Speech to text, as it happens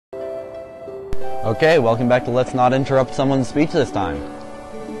Okay, welcome back to Let's Not Interrupt Someone's Speech this time.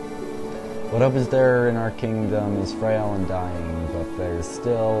 What hope is there in our kingdom is frail and dying, but there's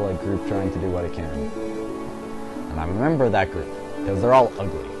still a group trying to do what it can. And I'm a member of that group, because they're all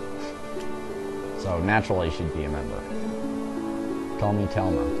ugly. So naturally she'd be a member. Call me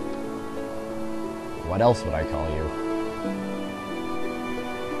Telma. What else would I call you?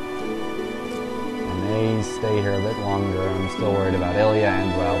 I may stay here a bit longer. I'm still worried about Hylia and,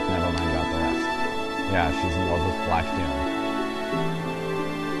 well, never mind about the rest. Yeah, she's in love with Black Doom.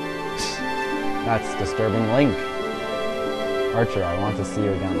 That's disturbing. Link! Archer, I want to see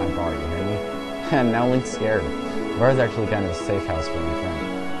you again at my bar, you hear me? And now Link's scared. The bar is actually kind of a safe house for my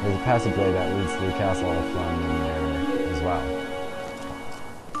friend. There's a passageway that leads to the castle from there as well.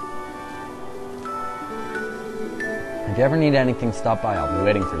 If you ever need anything, stop by. I'll be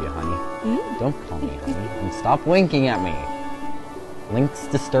waiting for you, honey. Don't call me honey. And stop winking at me. Link's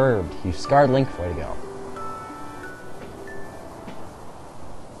disturbed. You scarred Link. Way to go.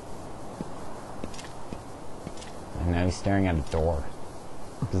 And now he's staring at a door.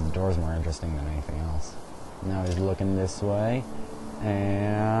 Because the door is more interesting than anything else. Now he's looking this way.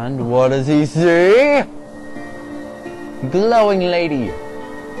 And what does he see? Glowing lady.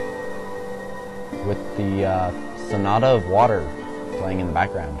 With the Sonata of Water playing in the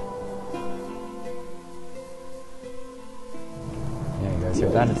background. Yeah, you guys hear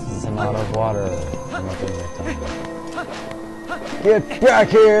that? It's the Sonata of Water. I'm not doing that time. Get back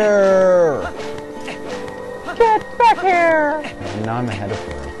here! Get back here! And now I'm ahead of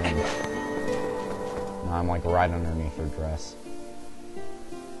her, I think. Now I'm like right underneath her dress.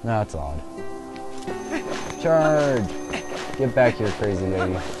 That's odd. Charge! Get back here, crazy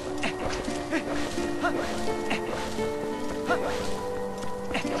lady.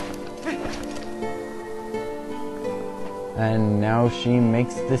 And now she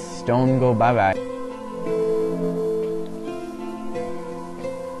makes this stone go bye-bye. It's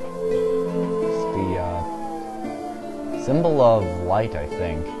the symbol of light, I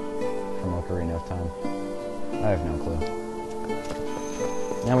think, from Ocarina of Time. I have no clue.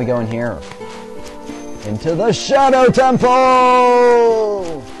 Now we go in here. Into the Shadow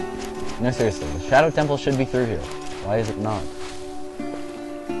Temple! No, seriously, the Shadow Temple should be through here. Why is it not?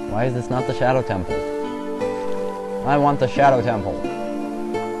 Why is this not the Shadow Temple? I want the Shadow Temple.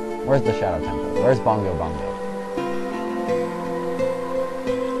 Where's the Shadow Temple? Where's Bongo Bongo?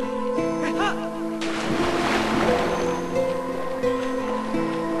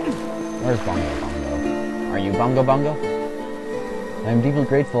 Where's Bongo Bongo? Are you Bongo Bongo? I am deeply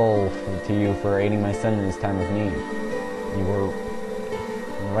grateful to you for aiding my son in his time of need. You were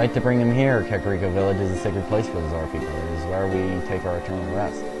right to bring him here. Kakariko Village is a sacred place for the Zora people. It is where we take our eternal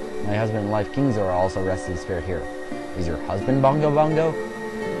rest. My husband in life, King Zora, also rests his spirit here. Is your husband Bongo Bongo?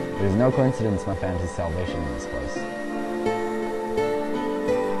 It is no coincidence my found his salvation in this place.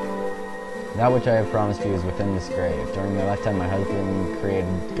 That which I have promised you is within this grave. During my lifetime, my husband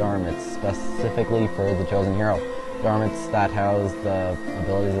created garments specifically for the chosen hero. Garments that house the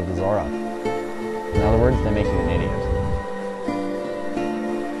abilities of the Zora. In other words, they make you an idiot.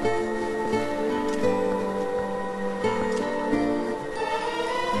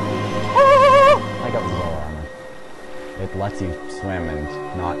 I got the Zora armor. It lets you swim and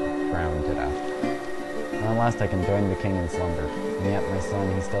not drown to death. And at last I can join the king in slumber. And yet my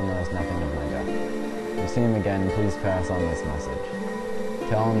son, he still knows nothing of my death. If you see him again, please pass on this message.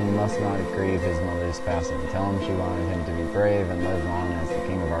 Tell him he must not grieve his mother's passing. Tell him she wanted him to be brave and live on as the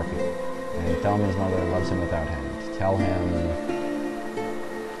king of our people. And tell him his mother loves him without him. Tell him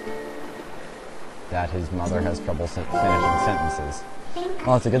that his mother has trouble finishing sentences.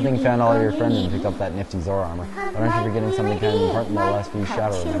 Well, it's a good thing you found all your friends and picked up that nifty Zora armor. But aren't you forgetting something kind of important? The last few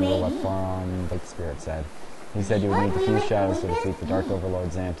shadow, remember what Fawn Lake Spirit said. He said you would need the few shadows to defeat the Dark Overlord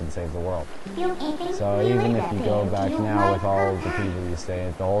Zant and save the world. So even if you go back now with all the people you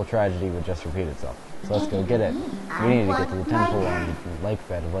saved, the whole tragedy would just repeat itself. So let's go get it. We need to get to the temple on the lake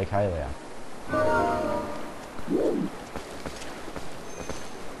bed of Lake Hylia.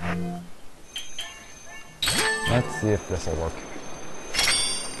 Let's see if this will work.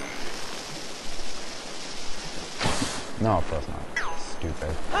 No, of course not.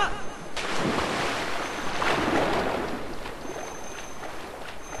 Stupid.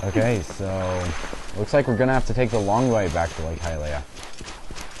 Okay, so looks like we're gonna have to take the long way back to Lake Hylia.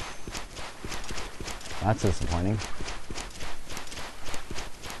 That's disappointing.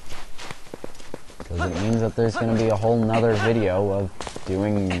 Because it means that there's gonna be a whole nother video of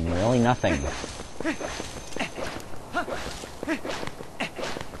doing really nothing.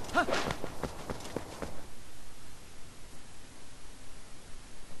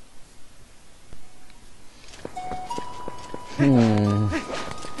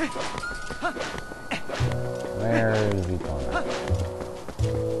 Where is Epona?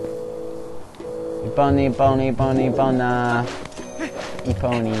 Epona.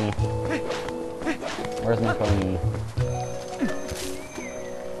 Epony. Where's my pony?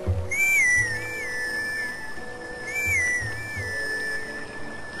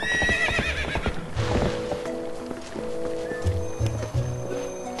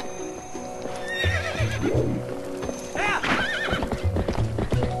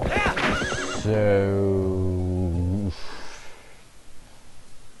 So...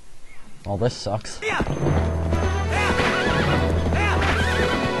 Well, this sucks. I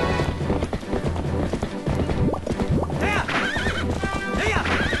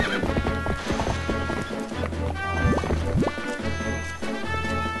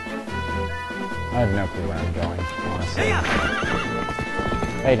have no clue where I'm going, honestly.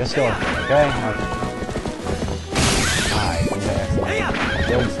 Hey, just go, okay? I think I accidentally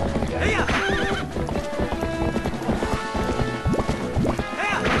killed someone again.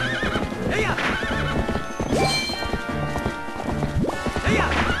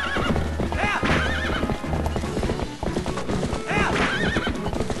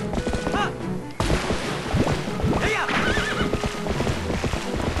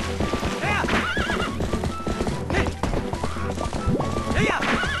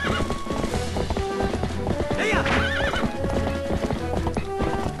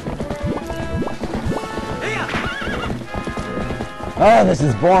 Oh, this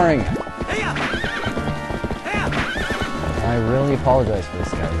is boring! I really apologize for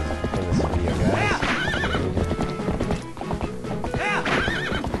this, guys, for this video,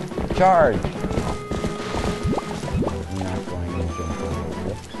 guys. Charge! I'm not going to jump over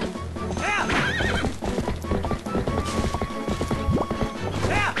this.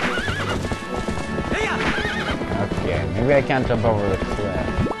 Okay, maybe I can't jump over the cliff.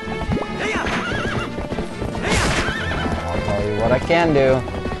 What I can do.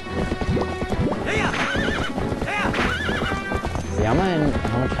 See, how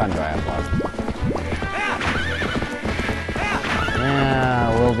much time do I have left?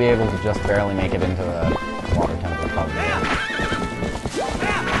 Yeah, we'll be able to just barely make it into the water temple probably.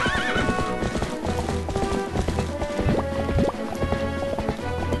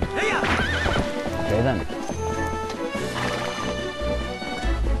 Okay then.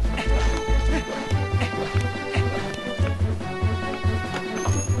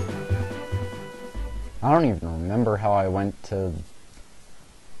 I don't even remember how I went to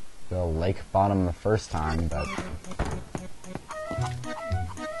the lake bottom the first time, but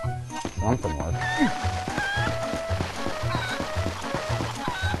something worked.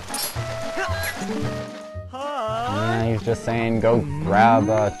 Yeah, he's just saying go grab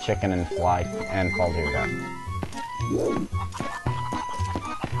a chicken and fly and fall to your death.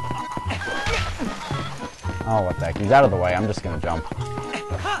 Oh, what the heck, he's out of the way, I'm just gonna jump.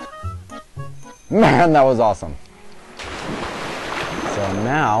 Man, that was awesome. So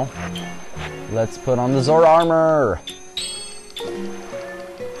now, let's put on the Zora armor.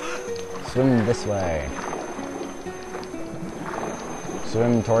 Swim this way.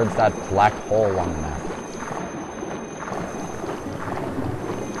 Swim towards that black hole on the map.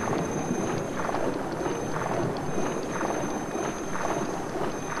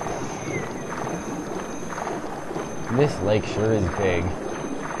 This lake sure is big.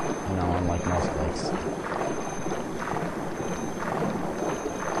 You know, unlike most lakes.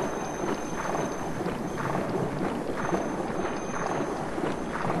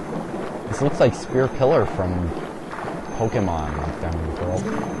 This looks like Spear Pillar from Pokemon down in the world.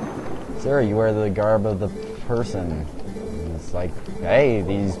 Sir, you wear the garb of the person. It's like, hey,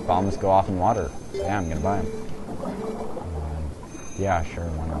 these bombs go off in water. Yeah, I'm gonna buy them. Yeah, sure,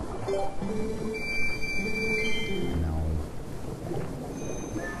 why not?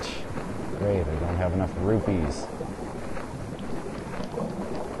 Great, I don't have enough rupees.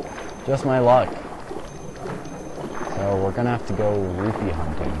 Just my luck. So we're gonna have to go rupee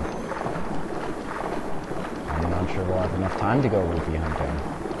hunting. I'm not sure we'll have enough time to go rupee hunting.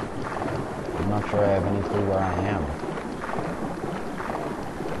 I'm not sure I have any clue where I am.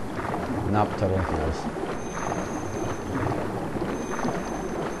 Not totally curious.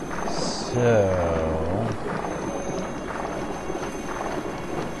 So...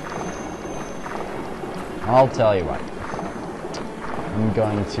 I'll tell you what. I'm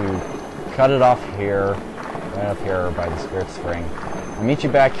going to cut it off here, right up here by the Spirit Spring. I'll meet you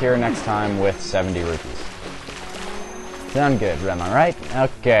back here next time with 70 rupees. Sound good, am I right?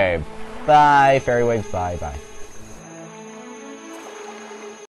 Okay. Bye, Fairy Waves. Bye, bye.